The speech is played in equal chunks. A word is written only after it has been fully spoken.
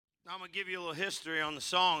I'm going to give you a little history on the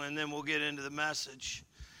song, and then we'll get into the message.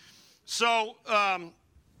 So,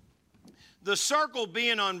 the circle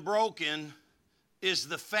being unbroken is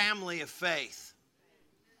the family of faith.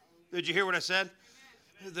 Did you hear what I said?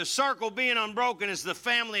 The circle being unbroken is the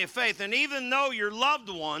family of faith. And even though your loved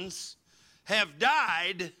ones have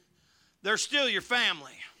died, they're still your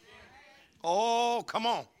family. Oh, come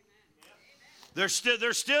on. They're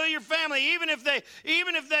still your family, even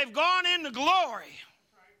if they've gone into glory.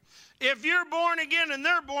 If you're born again and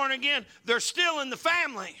they're born again, they're still in the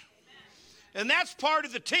family. And that's part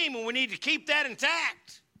of the team, and we need to keep that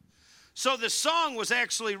intact. So this song was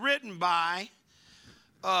actually written by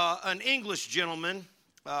an English gentleman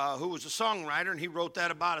who was a songwriter, and he wrote that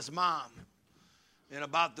about his mom and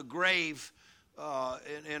about the grave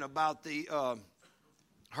and about the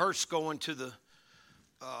hearse going to the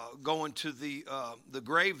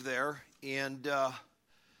grave there, and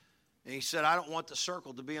he said, I don't want the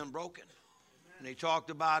circle to be unbroken. And he talked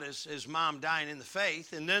about his mom dying in the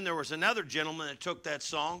faith. And then there was another gentleman that took that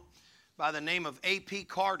song by the name of A.P.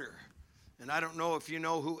 Carter. And I don't know if you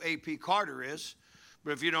know who A.P. Carter is,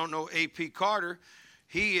 but if you don't know A.P. Carter,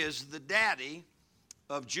 he is the daddy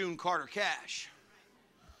of June Carter Cash.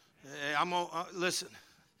 Listen,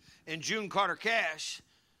 and June Carter Cash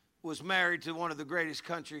was married to one of the greatest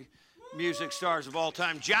country music stars of all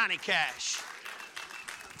time, Johnny Cash.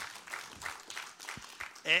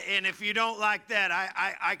 And if you don't like that,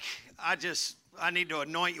 I need to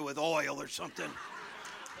anoint you with oil or something.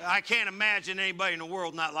 I can't imagine anybody in the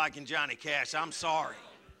world not liking Johnny Cash. I'm sorry.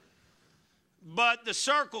 But the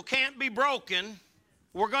circle can't be broken.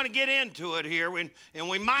 We're going to get into it here, and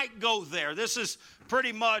we might go there. This is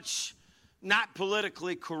pretty much not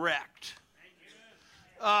politically correct.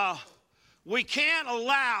 We can't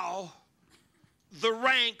allow the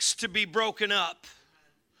ranks to be broken up.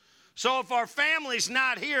 So if our family's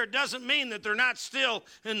not here, it doesn't mean that they're not still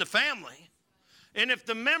in the family. And if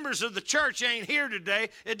the members of the church ain't here today,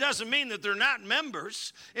 it doesn't mean that they're not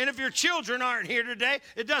members. And if your children aren't here today,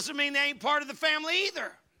 it doesn't mean they ain't part of the family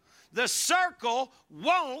either. The circle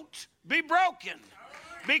won't be broken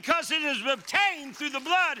because it is obtained through the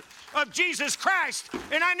blood of Jesus Christ.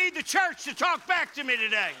 And I need the church to talk back to me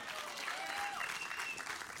today.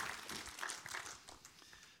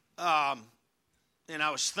 And I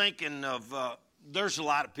was thinking of, there's a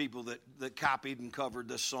lot of people that copied and covered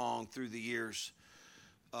this song through the years.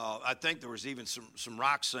 I think there was even some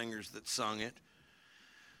rock singers that sung it.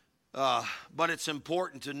 But it's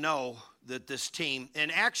important to know that this team,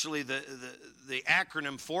 and actually the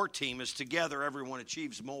acronym for team is Together Everyone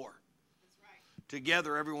Achieves More. That's right.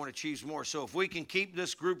 Together Everyone Achieves More. So if we can keep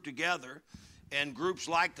this group together and groups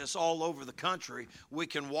like this all over the country, we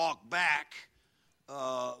can walk back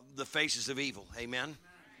the faces of evil. Amen.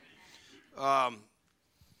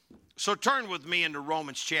 So turn with me into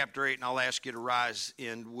Romans chapter 8, and I'll ask you to rise,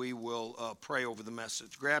 and we will pray over the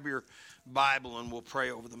message. Grab your Bible, and we'll pray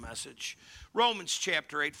over the message. Romans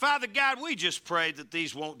chapter 8. Father God, we just pray that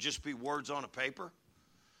these won't just be words on a paper,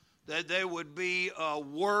 that they would be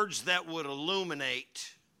words that would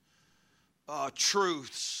illuminate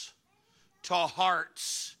truths to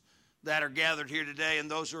hearts that are gathered here today and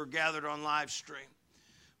those who are gathered on live stream.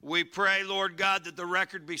 We pray, Lord God, that the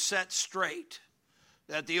record be set straight,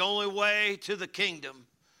 that the only way to the kingdom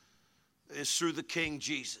is through the King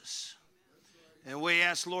Jesus. And we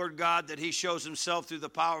ask, Lord God, that he shows himself through the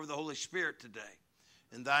power of the Holy Spirit today.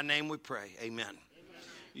 In thy name we pray. Amen. Amen.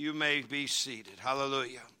 You may be seated.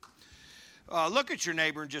 Hallelujah. Look at your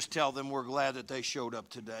neighbor and just tell them we're glad that they showed up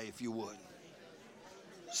today, if you would.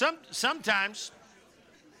 Sometimes,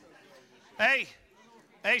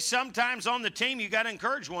 sometimes on the team you got to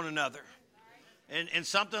encourage one another. And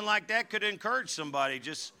something like that could encourage somebody.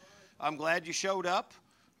 I'm glad you showed up.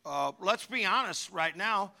 Let's be honest right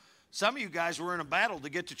now. Some of you guys were in a battle to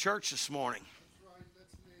get to church this morning.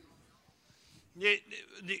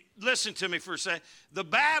 Listen to me for a second. The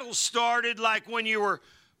battle started like when you were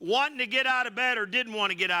wanting to get out of bed or didn't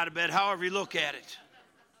want to get out of bed, however you look at it.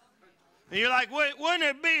 And you're like, wouldn't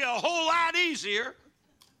it be a whole lot easier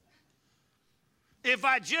if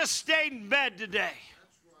I just stayed in bed today?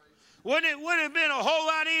 Wouldn't it have been a whole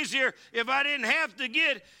lot easier if I didn't have to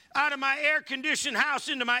get out of my air-conditioned house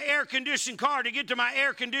into my air-conditioned car to get to my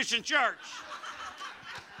air-conditioned church?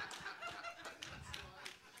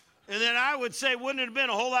 And then I would say, wouldn't it have been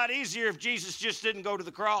a whole lot easier if Jesus just didn't go to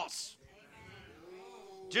the cross?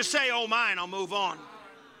 Just say, oh mine, I'll move on.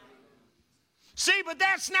 See, but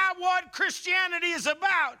that's not what Christianity is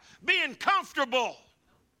about, being comfortable.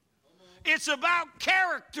 It's about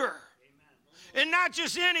character. And not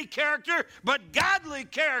just any character, but godly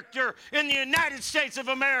character in the United States of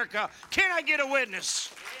America. Can I get a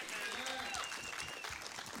witness?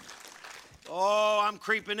 Oh, I'm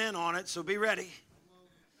creeping in on it, so be ready.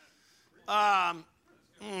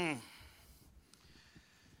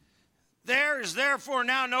 There is therefore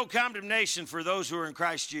now no condemnation for those who are in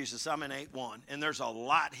Christ Jesus. I'm in 8:1, and there's a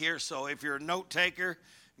lot here, so if you're a note taker,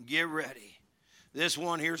 get ready. This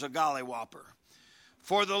one here's a golly whopper.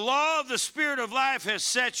 For the law of the Spirit of life has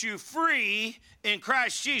set you free in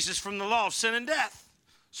Christ Jesus from the law of sin and death.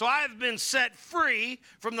 So I have been set free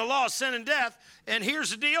from the law of sin and death, and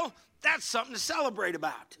here's the deal, that's something to celebrate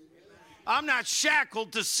about. I'm not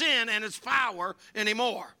shackled to sin and its power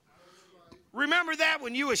anymore. Remember that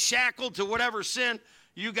when you were shackled to whatever sin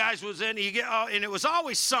you guys was in, and it was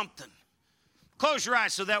always something. Close your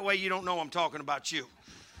eyes so that way you don't know I'm talking about you.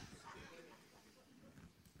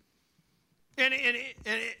 And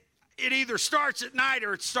it either starts at night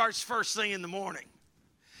or it starts first thing in the morning.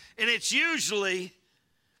 And it's usually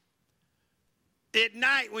at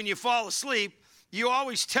night when you fall asleep, you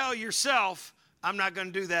always tell yourself, I'm not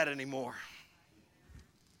going to do that anymore.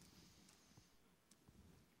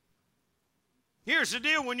 Here's the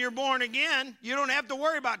deal, when you're born again, you don't have to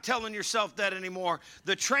worry about telling yourself that anymore.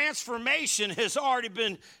 The transformation has already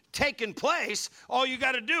been taken place. All you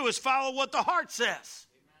got to do is follow what the heart says.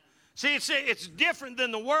 See, it's different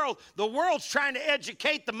than the world. The world's trying to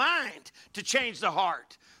educate the mind to change the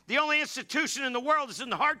heart. The only institution in the world that's in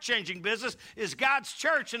the heart-changing business is God's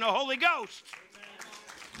church and the Holy Ghost.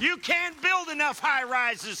 You can't build enough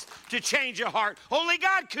high-rises to change a heart. Only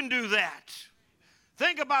God can do that.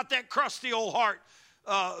 Think about that crusty old heart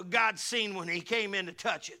God seen when he came in to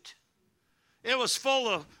touch it. It was full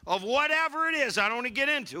of whatever it is. I don't want to get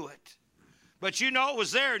into it. But you know it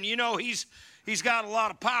was there, and you know he's got a lot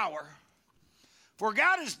of power. For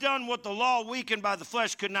God has done what the law weakened by the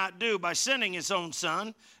flesh could not do by sending his own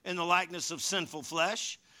Son in the likeness of sinful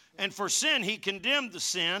flesh. And for sin, he condemned the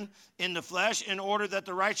sin in the flesh in order that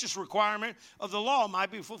the righteous requirement of the law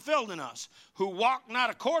might be fulfilled in us, who walk not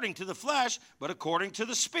according to the flesh, but according to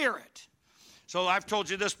the Spirit. So I've told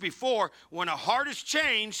you this before. When a heart is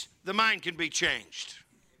changed, the mind can be changed.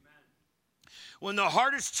 When the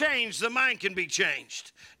heart is changed, the mind can be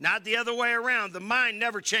changed. Not the other way around. The mind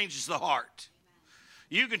never changes the heart.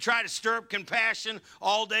 You can try to stir up compassion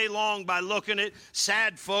all day long by looking at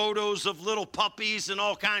sad photos of little puppies and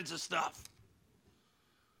all kinds of stuff.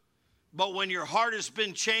 But when your heart has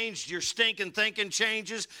been changed, your stinking thinking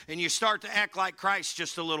changes, and you start to act like Christ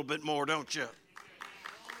just a little bit more, don't you?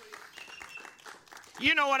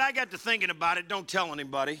 You know what? I got to thinking about it. Don't tell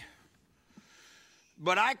anybody.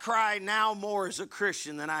 But I cry now more as a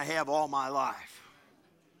Christian than I have all my life,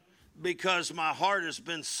 because my heart has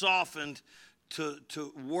been softened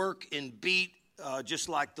to work and beat just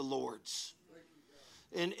like the Lord's.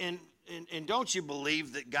 And don't you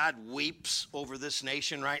believe that God weeps over this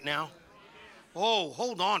nation right now? Oh,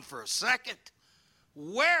 hold on for a second.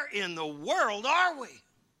 Where in the world are we?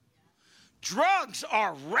 Drugs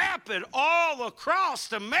are rampant all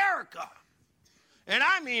across America. And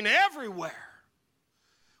I mean everywhere.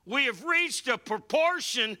 We have reached a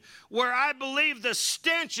proportion where I believe the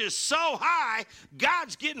stench is so high,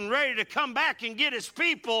 God's getting ready to come back and get his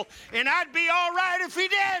people, and I'd be all right if he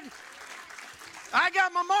did. I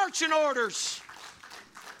got my marching orders.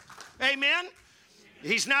 Amen?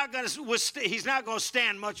 He's not going to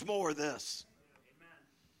stand much more of this.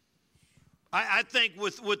 I think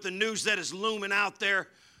with the news that is looming out there,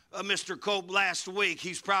 Mr. Cope last week,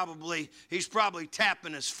 he's probably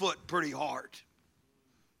tapping his foot pretty hard.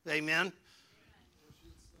 Amen.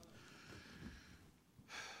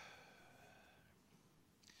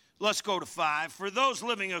 Let's go to 5. For those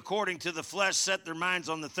living according to the flesh set their minds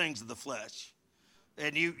on the things of the flesh.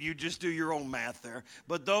 And you just do your own math there.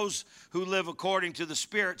 But those who live according to the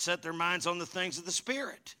Spirit set their minds on the things of the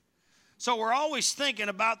Spirit. So we're always thinking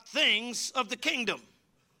about things of the kingdom.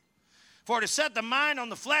 For to set the mind on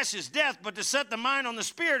the flesh is death, but to set the mind on the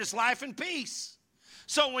Spirit is life and peace.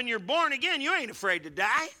 So when you're born again, you ain't afraid to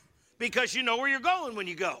die, because you know where you're going when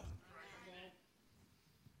you go.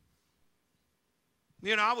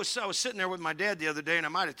 You know, I was sitting there with my dad the other day, and I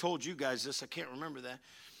might have told you guys this. I can't remember that.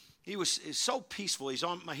 He's so peaceful. He's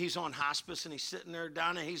on hospice, and he's sitting there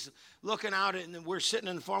down, and he's looking out, and we're sitting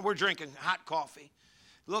in the farm. We're drinking hot coffee,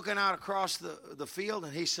 looking out across the field,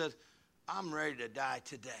 and he said, I'm ready to die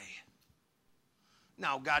today.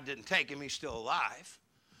 Now, God didn't take him. He's still alive.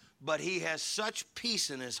 But he has such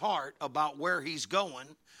peace in his heart about where he's going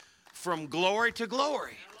from glory to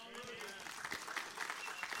glory.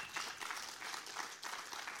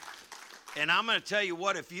 And I'm going to tell you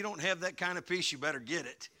what, if you don't have that kind of peace, you better get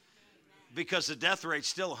it. Because the death rate's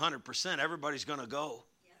still 100%. Everybody's going to go.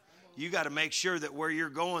 You got to make sure that where you're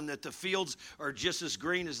going, that the fields are just as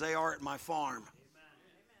green as they are at my farm.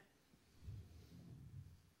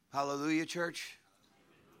 Hallelujah, church.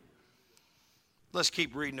 Let's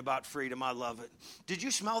keep reading about freedom. I love it. Did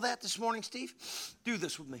you smell that this morning, Steve? Do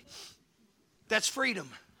this with me. That's freedom.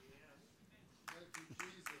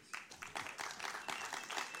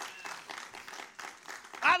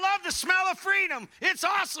 I love the smell of freedom. It's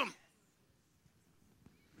awesome.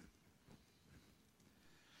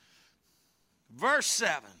 Verse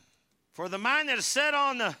 7. For the mind that is set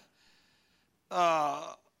on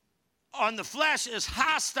the flesh is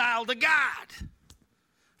hostile to God.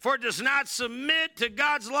 For it does not submit to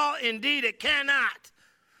God's law. Indeed, it cannot.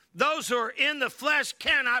 Those who are in the flesh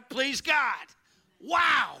cannot please God.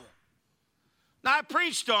 Wow. Now, I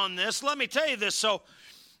preached on this. Let me tell you this. So,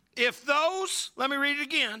 if those, let me read it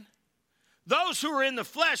again. Those who are in the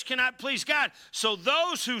flesh cannot please God. So,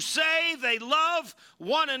 those who say they love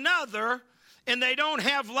one another and they don't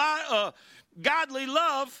have godly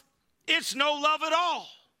love, it's no love at all.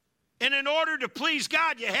 And in order to please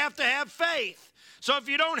God, you have to have faith. So if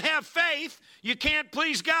you don't have faith, you can't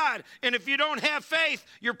please God. And if you don't have faith,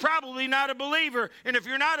 you're probably not a believer. And if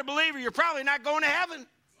you're not a believer, you're probably not going to heaven. Amen.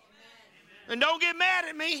 And don't get mad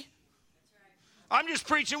at me. I'm just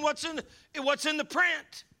preaching what's in the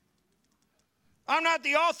print. I'm not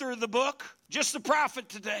the author of the book, just the prophet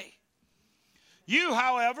today. You,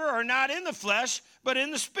 however, are not in the flesh, but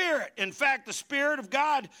in the Spirit. In fact, the Spirit of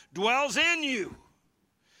God dwells in you.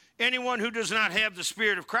 Anyone who does not have the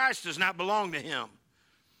Spirit of Christ does not belong to him.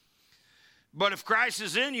 But if Christ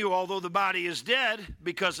is in you, although the body is dead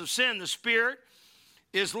because of sin, the Spirit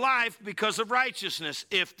is life because of righteousness.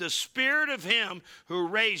 If the Spirit of him who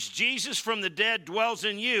raised Jesus from the dead dwells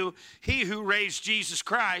in you, he who raised Jesus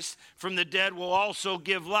Christ from the dead will also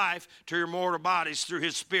give life to your mortal bodies through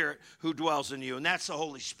his Spirit who dwells in you. And that's the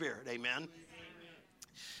Holy Spirit. Amen.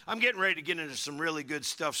 I'm getting ready to get into some really good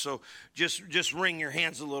stuff, so just wring your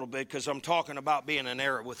hands a little bit because I'm talking about being an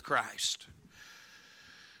heir with Christ.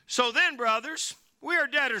 So then, brothers, we are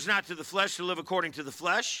debtors not to the flesh to live according to the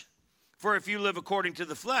flesh. For if you live according to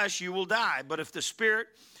the flesh, you will die. But if the Spirit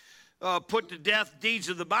put to death deeds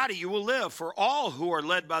of the body, you will live. For all who are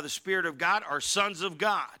led by the Spirit of God are sons of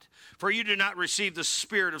God. For you did not receive the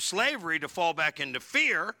spirit of slavery to fall back into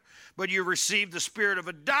fear, but you received the spirit of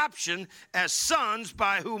adoption as sons,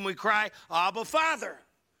 by whom we cry, Abba, Father.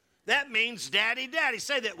 That means daddy, daddy.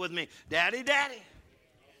 Say that with me. Daddy, daddy.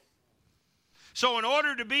 So in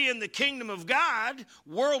order to be in the kingdom of God,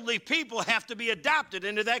 worldly people have to be adopted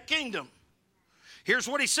into that kingdom. Here's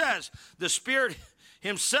what he says. The Spirit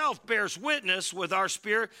himself bears witness with our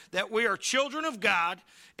spirit that we are children of God.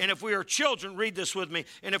 And if we are children, read this with me.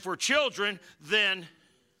 And if we're children, then,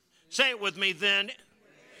 say it with me, then.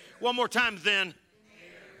 One more time, then.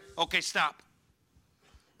 Okay, stop.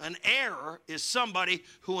 An heir is somebody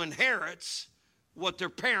who inherits what their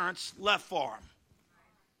parents left for them.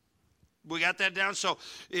 We got that down? So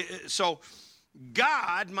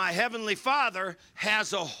God, my heavenly Father,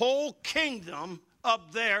 has a whole kingdom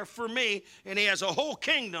up there for me, and he has a whole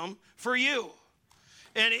kingdom for you.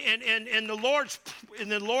 And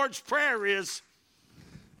the Lord's prayer is,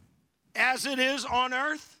 as it is on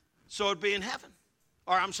earth, so it be in heaven.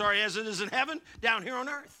 Or I'm sorry, as it is in heaven, down here on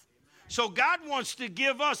earth. So God wants to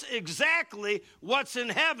give us exactly what's in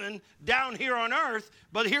heaven down here on earth.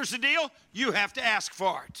 But here's the deal, you have to ask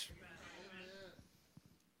for it.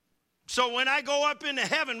 So when I go up into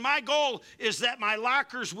heaven, my goal is that my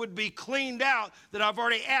lockers would be cleaned out, that I've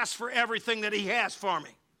already asked for everything that he has for me.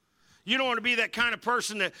 You don't want to be that kind of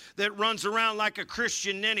person that runs around like a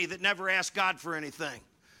Christian ninny that never asks God for anything.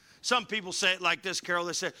 Some people say it like this, Carol.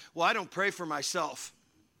 They say, well, I don't pray for myself.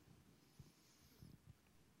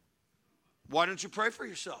 Why don't you pray for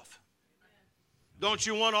yourself? Don't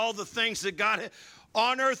you want all the things that God has?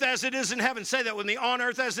 On earth as it is in heaven. Say that with me. On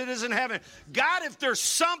earth as it is in heaven. God, if there's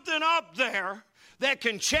something up there that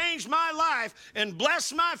can change my life and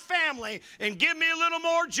bless my family and give me a little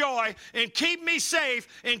more joy and keep me safe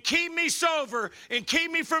and keep me sober and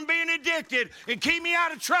keep me from being addicted and keep me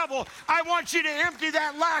out of trouble, I want you to empty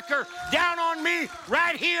that locker down on me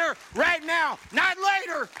right here, right now. Not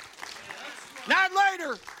later. Not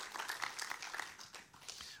later.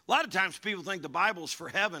 A lot of times people think the Bible's for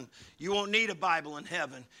heaven. You won't need a Bible in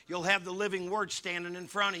heaven. You'll have the living word standing in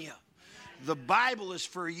front of you. The Bible is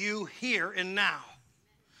for you here and now.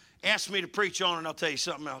 Ask me to preach on and I'll tell you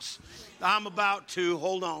something else. I'm about to.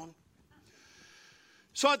 Hold on.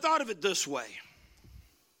 So I thought of it this way.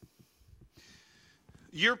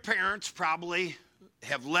 your parents probably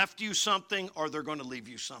have left you something, or they're going to leave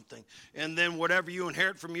you something. And then whatever you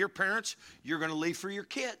inherit from your parents, you're going to leave for your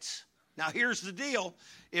kids. Now, here's the deal.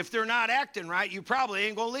 If they're not acting right, you probably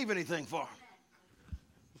ain't going to leave anything for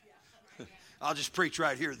them. I'll just preach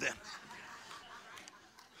right here then.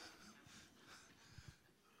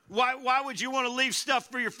 Why would you want to leave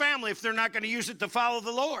stuff for your family if they're not going to use it to follow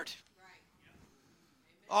the Lord?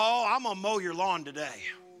 Oh, I'm going to mow your lawn today.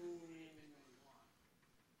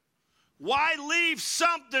 Why leave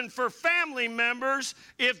something for family members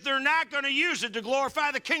if they're not going to use it to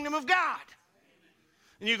glorify the kingdom of God?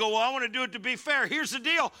 And you go, well, I want to do it to be fair. Here's the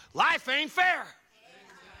deal. Life ain't fair.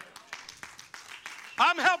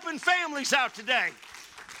 I'm helping families out today.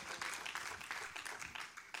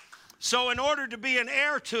 So in order to be an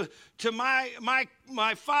heir to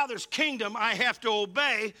my Father's kingdom, I have to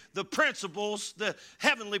obey the principles, the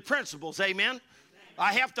heavenly principles. Amen?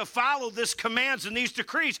 I have to follow these commands and these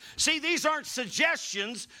decrees. See, these aren't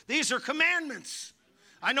suggestions. These are commandments.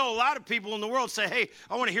 I know a lot of people in the world say, hey,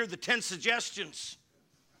 I want to hear the 10 suggestions.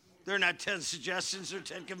 They're not 10 suggestions. They're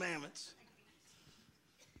 10 commandments.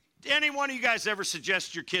 Did any one of you guys ever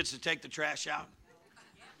suggest your kids to take the trash out?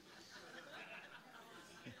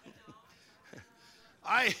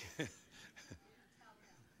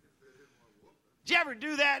 Did you ever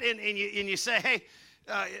do that and you say, hey,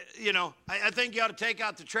 I think you ought to take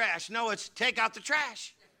out the trash. No, it's take out the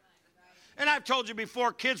trash. And I've told you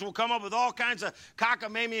before, kids will come up with all kinds of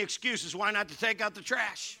cockamamie excuses why not to take out the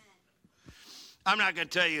trash. I'm not going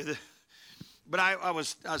to tell you, but I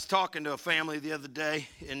was talking to a family the other day,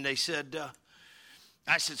 and they said,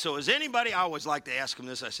 I said, so is anybody, I always like to ask them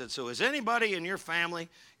this, I said, so is anybody in your family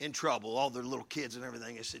in trouble, all their little kids and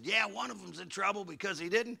everything? They said, yeah, one of them's in trouble because he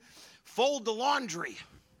didn't fold the laundry.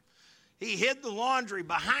 He hid the laundry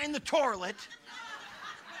behind the toilet,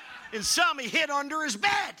 and some he hid under his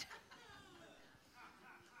bed.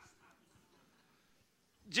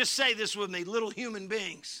 Just say this with me, little human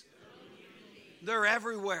beings. They're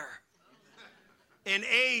everywhere. And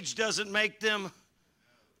age doesn't make them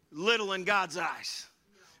little in God's eyes.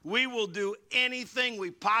 We will do anything we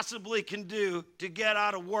possibly can do to get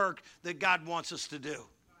out of work that God wants us to do.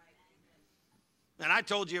 And I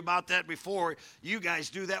told you about that before. You guys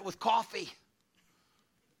do that with coffee.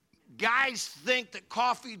 Guys think that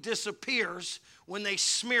coffee disappears when they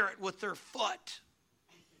smear it with their foot.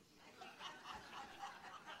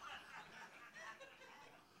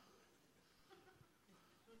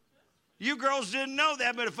 You girls didn't know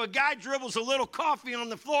that, but if a guy dribbles a little coffee on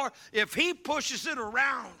the floor, if he pushes it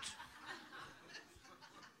around,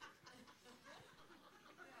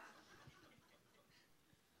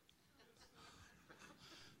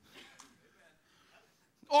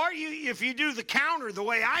 or if you do the counter the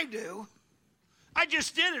way I do, I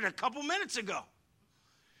just did it a couple minutes ago.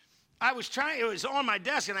 It was on my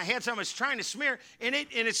desk, and I had something I was trying to smear, and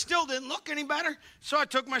it still didn't look any better, so I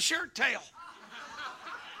took my shirt tail.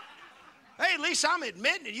 Hey, at least I'm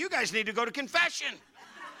admitting it. You guys need to go to confession.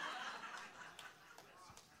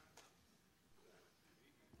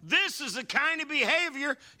 This is the kind of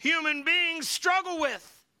behavior human beings struggle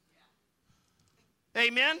with.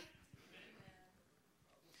 Amen?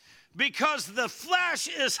 Because the flesh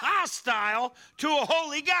is hostile to a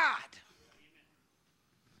holy God.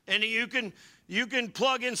 And you can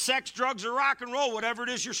plug in sex, drugs, or rock and roll, whatever it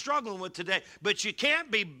is you're struggling with today. But you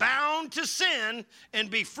can't be bound to sin and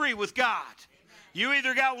be free with God. You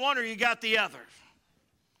either got one or you got the other.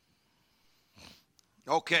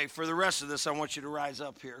 Okay, for the rest of this, I want you to rise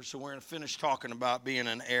up here. So we're going to finish talking about being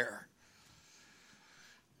an heir.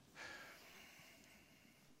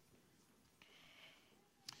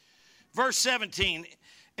 Verse 17,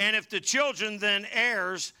 and if the children then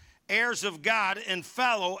heirs of God and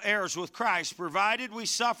fellow heirs with Christ, provided we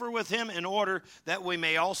suffer with him in order that we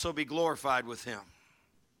may also be glorified with him.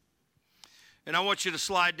 And I want you to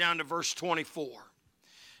slide down to verse 24.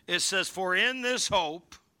 It says, for in this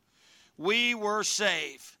hope we were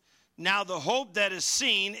saved. Now the hope that is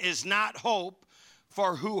seen is not hope,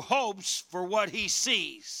 for who hopes for what he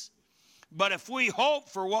sees? But if we hope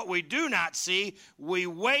for what we do not see, we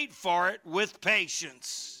wait for it with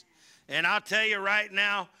patience. And I'll tell you right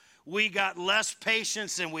now, we got less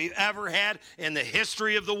patience than we've ever had in the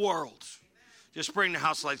history of the world. Just bring the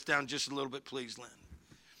house lights down just a little bit, please,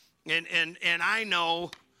 Lynn. And I know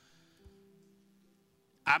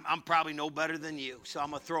I'm probably no better than you, so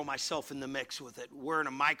I'm going to throw myself in the mix with it. We're in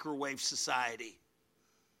a microwave society.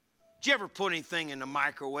 Did you ever put anything in the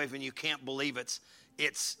microwave and you can't believe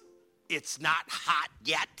it's not hot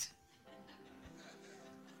yet?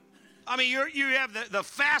 I mean, you have the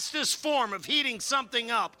fastest form of heating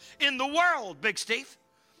something up in the world, Big Steve.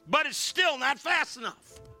 But it's still not fast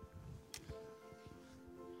enough.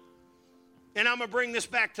 And I'm going to bring this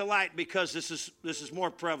back to light because this is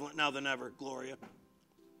more prevalent now than ever, Gloria.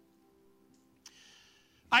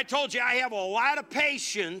 I told you I have a lot of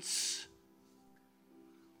patience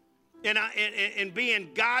in being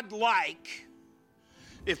God-like.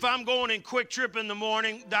 If I'm going in Quick Trip in the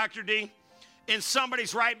morning, Dr. D, and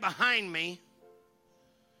somebody's right behind me,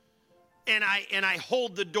 and I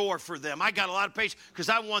hold the door for them. I got a lot of patience because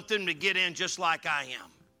I want them to get in just like I am.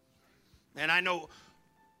 And I know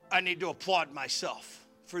I need to applaud myself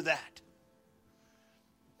for that.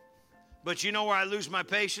 But you know where I lose my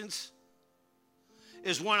patience?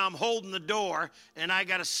 Is when I'm holding the door and I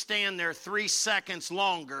got to stand there 3 seconds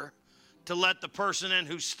longer to let the person in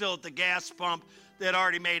who's still at the gas pump that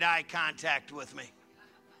already made eye contact with me.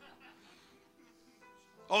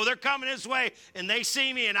 Oh, they're coming this way, and they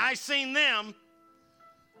see me, and I seen them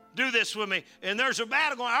do this with me. And there's a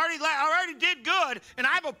battle going. I already did good, and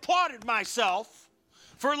I've applauded myself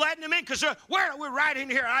for letting them in because we're right in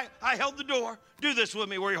here. I held the door. Do this with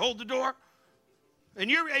me where you hold the door. And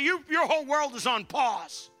your whole world is on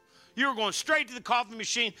pause. You're going straight to the coffee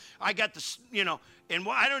machine. I got this, and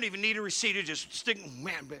I don't even need a receipt. I just stick,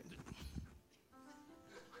 man.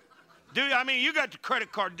 You got the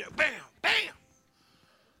credit card. Bam, bam.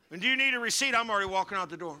 And do you need a receipt? I'm already walking out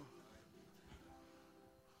the door.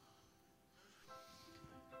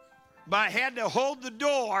 But I had to hold the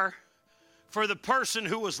door for the person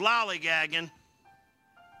who was lollygagging.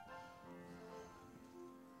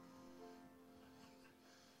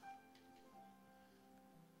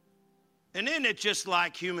 And isn't it just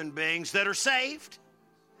like human beings that are saved?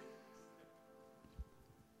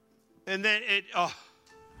 And then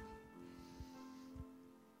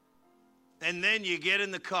and then you get in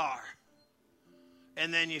the car,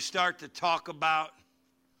 and then you start to talk about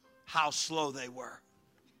how slow they were.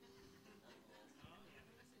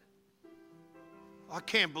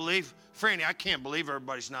 Franny, I can't believe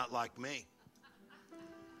everybody's not like me.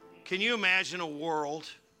 Can you imagine a world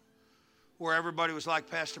where everybody was like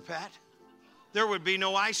Pastor Pat? There would be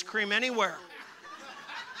no ice cream anywhere.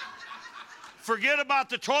 Forget about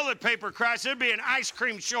the toilet paper crisis. There'd be an ice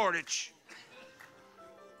cream shortage.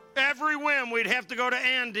 Every whim, we'd have to go to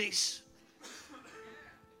Andy's.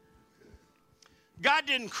 God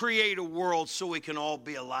didn't create a world so we can all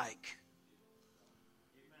be alike.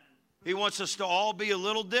 He wants us to all be a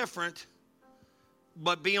little different,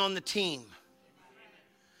 but be on the team.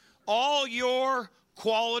 All your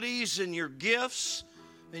qualities and your gifts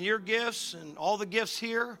and all the gifts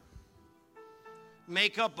here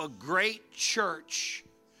make up a great church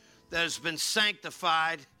that has been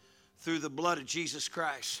sanctified through the blood of Jesus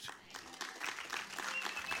Christ.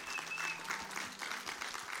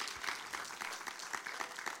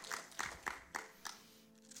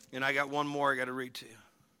 And I got one more I got to read to you.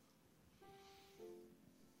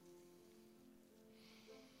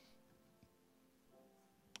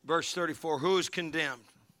 Verse 34, who is condemned?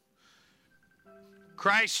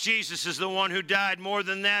 Christ Jesus is the one who died. More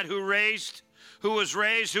than that, who was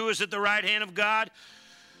raised, who is at the right hand of God,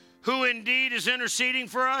 who indeed is interceding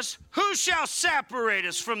for us. Who shall separate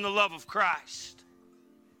us from the love of Christ?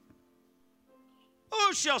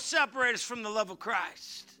 Who shall separate us from the love of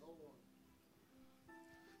Christ?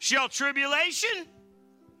 Shall tribulation?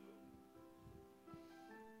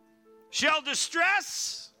 Shall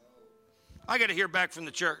distress? I got to hear back from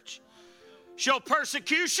the church. Shall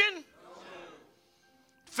persecution?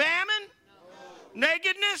 Famine?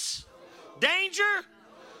 Nakedness? Danger?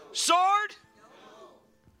 Sword?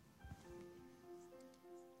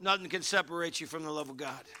 Nothing can separate you from the love of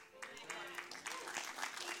God.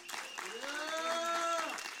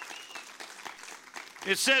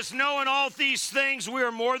 It says, no, in all these things we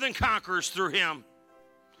are more than conquerors through him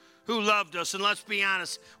who loved us. And let's be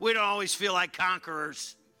honest, we don't always feel like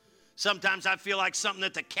conquerors. Sometimes I feel like something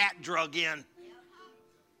that the cat drug in.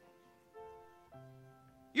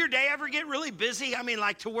 Your day ever get really busy? I mean,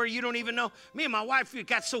 like to where you don't even know. Me and my wife, we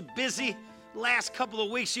got so busy the last couple of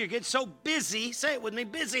weeks. You get so busy, say it with me,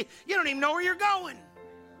 busy, you don't even know where you're going.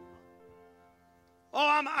 Oh,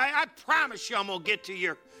 I promise you I'm going to get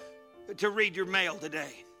to read your mail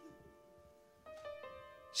today.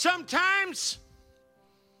 Sometimes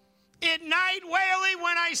at night, Whaley,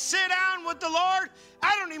 when I sit down with the Lord,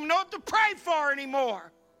 I don't even know what to pray for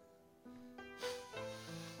anymore.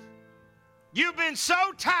 You've been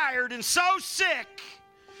so tired and so sick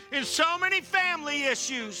and so many family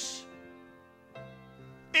issues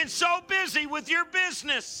and so busy with your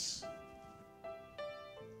business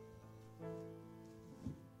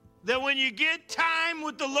that when you get time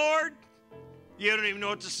with the Lord, you don't even know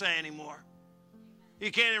what to say anymore.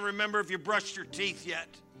 You can't even remember if you brushed your teeth yet.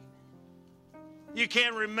 You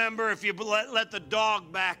can't remember if you let the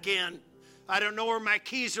dog back in. I don't know where my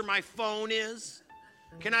keys or my phone is.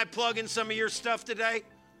 Can I plug in some of your stuff today?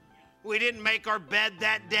 We didn't make our bed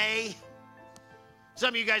that day.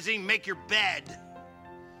 Some of you guys didn't even make your bed.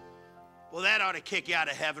 Well, that ought to kick you out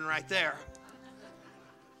of heaven right there.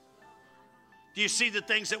 Do you see the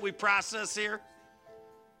things that we process here?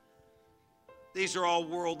 These are all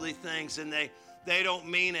worldly things, and they don't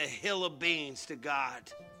mean a hill of beans to God.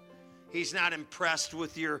 He's not impressed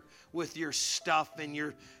with your stuff and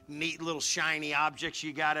your neat little shiny objects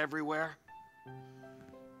you got everywhere.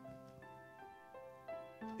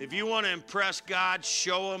 If you want to impress God,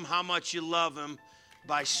 show him how much you love him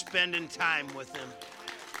by spending time with him.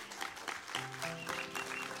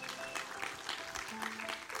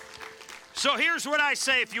 So here's what I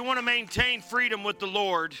say if you want to maintain freedom with the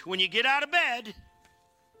Lord. When you get out of bed,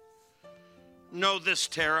 know this,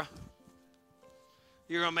 Tara.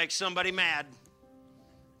 You're going to make somebody mad.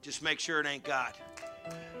 Just make sure it ain't God.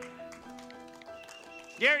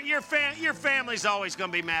 Your family's always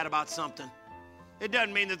going to be mad about something. It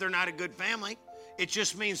doesn't mean that they're not a good family. It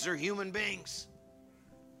just means they're human beings.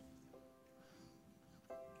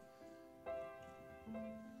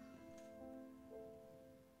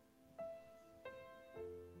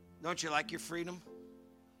 Don't you like your freedom?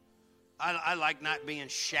 I like not being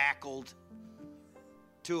shackled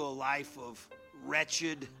to a life of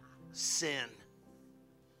wretched sin.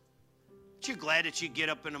 Aren't you glad that you get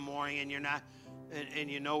up in the morning and you're not,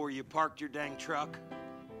 and you know where you parked your dang truck?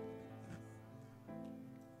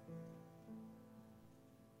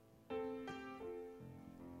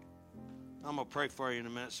 I'm going to pray for you in a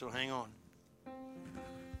minute, so hang on.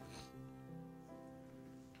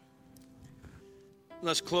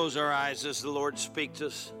 Let's close our eyes as the Lord speaks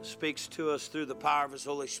to us through the power of his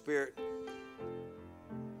Holy Spirit.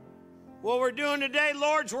 What we're doing today,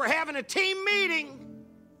 Lord, is we're having a team meeting.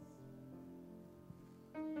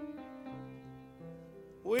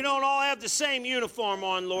 We don't all have the same uniform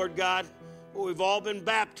on, Lord God, but we've all been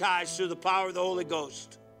baptized through the power of the Holy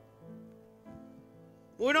Ghost.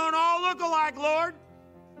 We don't all look alike, Lord.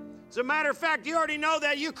 As a matter of fact, you already know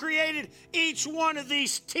that. You created each one of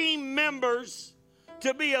these team members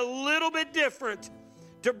to be a little bit different,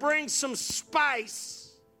 to bring some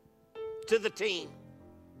spice to the team.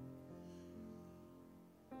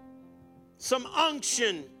 Some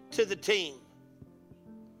unction to the team.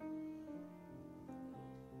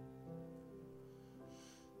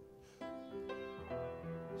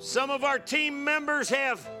 Some of our team members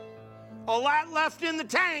have a lot left in the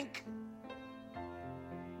tank.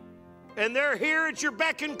 And they're here at your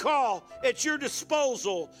beck and call, at your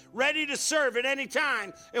disposal, ready to serve at any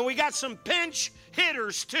time. And we got some pinch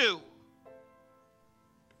hitters too.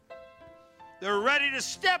 They're ready to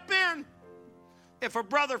step in if a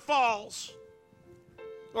brother falls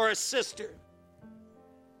or a sister.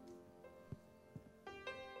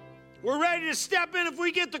 We're ready to step in if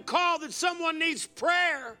we get the call that someone needs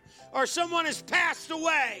prayer or someone has passed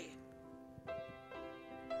away.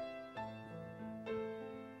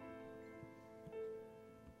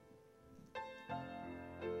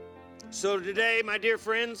 So today, my dear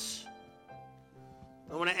friends,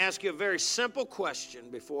 I want to ask you a very simple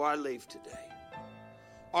question before I leave today.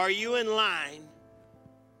 Are you in line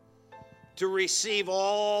to receive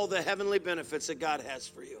all the heavenly benefits that God has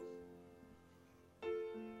for you?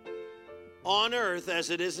 On earth as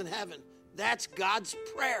it is in heaven. That's God's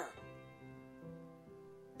prayer.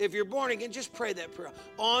 If you're born again, just pray that prayer.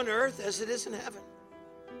 On earth as it is in heaven.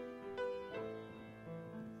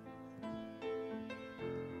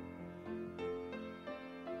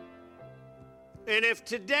 And if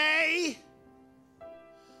today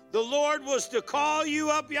the Lord was to call you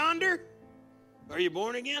up yonder, are you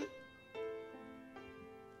born again?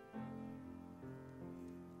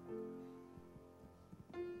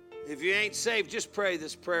 If you ain't saved, just pray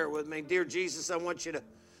this prayer with me. Dear Jesus, I want you to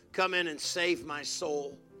come in and save my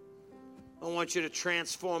soul. I want you to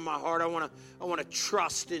transform my heart. I want to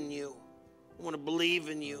trust in you. I want to believe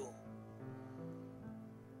in you.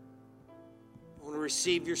 I want to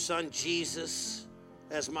receive your son, Jesus,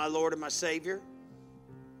 as my Lord and my Savior.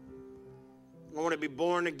 I want to be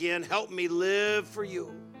born again. Help me live for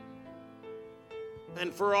you.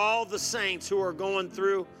 And for all the saints who are going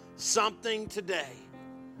through something today,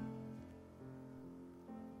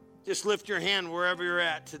 just lift your hand wherever you're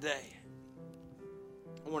at today.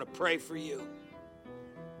 I want to pray for you.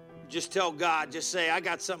 Just tell God, just say, I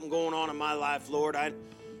got something going on in my life, Lord.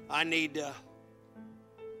 I need a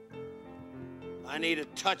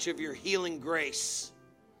touch of your healing grace.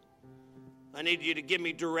 I need you to give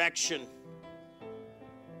me direction.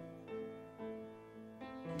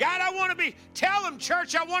 God, I want to be, tell them,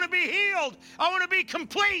 church, I want to be healed. I want to be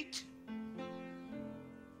complete.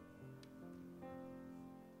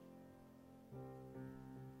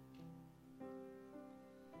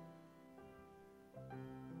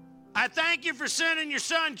 I thank you for sending your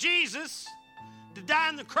son Jesus to die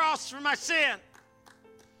on the cross for my sin.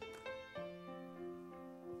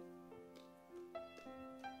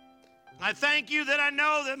 I thank you that I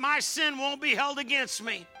know that my sin won't be held against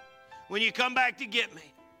me when you come back to get me.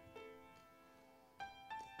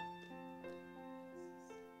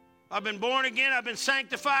 I've been born again, I've been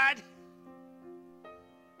sanctified,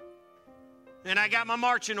 and I got my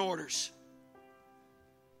marching orders.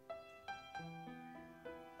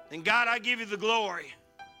 And God, I give you the glory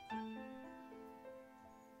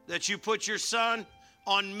that you put your son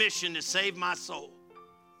on mission to save my soul.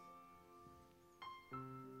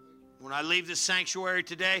 When I leave this sanctuary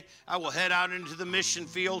today, I will head out into the mission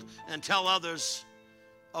field and tell others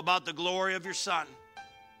about the glory of your son.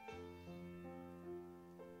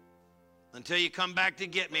 Until you come back to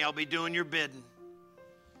get me, I'll be doing your bidding.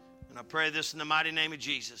 And I pray this in the mighty name of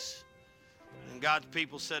Jesus. And God's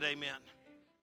people said amen.